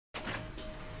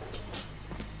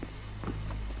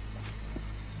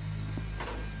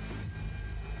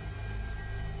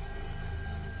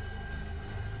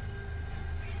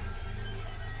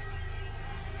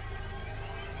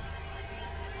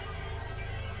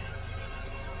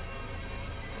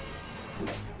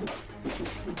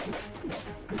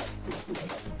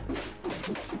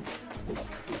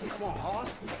Come on,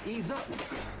 Hoss. Ease up.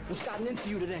 What's gotten into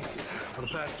you today? For the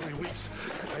past 3 weeks,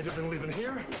 I've either been living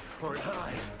here or at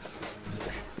high.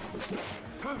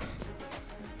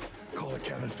 Call it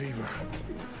cabin fever.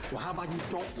 Well, how about you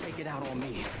don't take it out on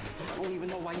me? I don't even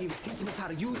know why you're even teaching us how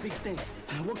to use these things.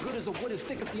 And what good is a wooden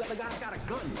stick if the other guy's got a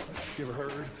gun? You ever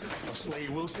heard of Slade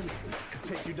Wilson? Could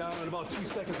take you down in about 2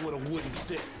 seconds with a wooden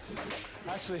stick.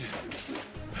 Actually,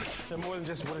 they're more than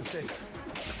just wooden sticks.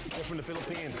 They're from the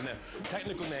Philippines, and their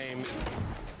technical name is...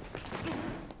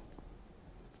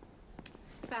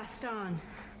 Baston.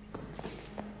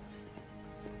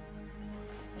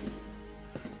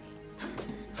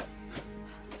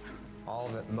 All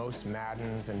that most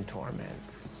maddens and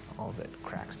torments, all that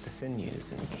cracks the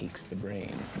sinews and cakes the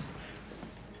brain.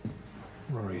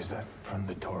 Rory, is that from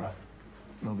the Torah?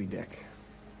 Moby Dick.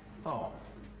 Oh.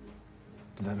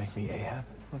 Does that make me Ahab?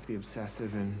 If the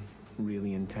obsessive and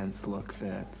really intense look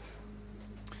fits.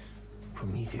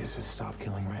 Prometheus has stopped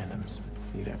killing randoms.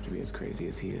 You'd have to be as crazy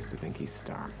as he is to think he's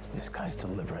stopped. This guy's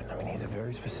deliberate. I mean, he's a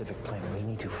very specific plan. We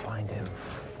need to find him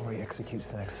before he executes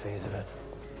the next phase of it.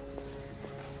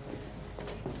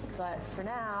 But for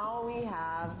now, we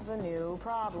have a new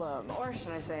problem. Or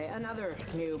should I say, another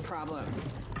new problem.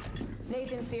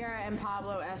 Nathan Sierra and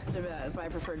Pablo Estevez, my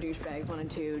preferred douchebags 1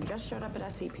 and 2, just showed up at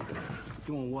SCPD.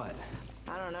 Doing what?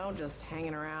 I don't know, just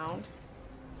hanging around.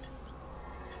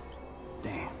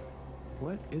 Damn.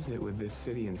 What is it with this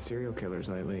city and serial killers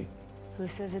lately? Who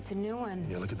says it's a new one?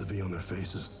 Yeah, look at the V on their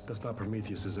faces. That's not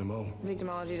Prometheus's MO.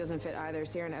 Victimology doesn't fit either.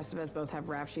 Sierra and Estevez both have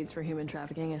rap sheets for human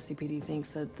trafficking. SCPD thinks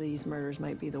that these murders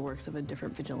might be the works of a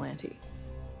different vigilante.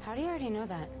 How do you already know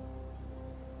that?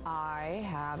 I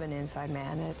have an inside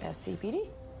man at SCPD.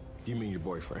 You mean your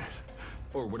boyfriend?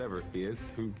 Or whatever he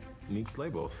is, who needs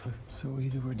labels. So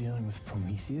either we're dealing with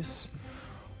Prometheus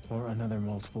or another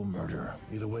multiple murderer.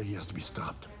 Either way, he has to be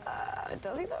stopped.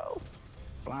 Does he though?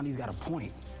 Blondie's got a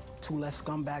point. 2 less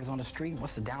scumbags on the street,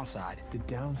 what's the downside? The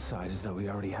downside is that we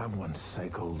already have one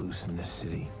psycho loose in this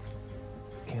city.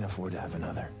 Can't afford to have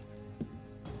another.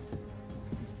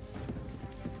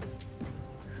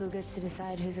 Who gets to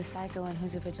decide who's a psycho and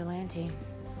who's a vigilante?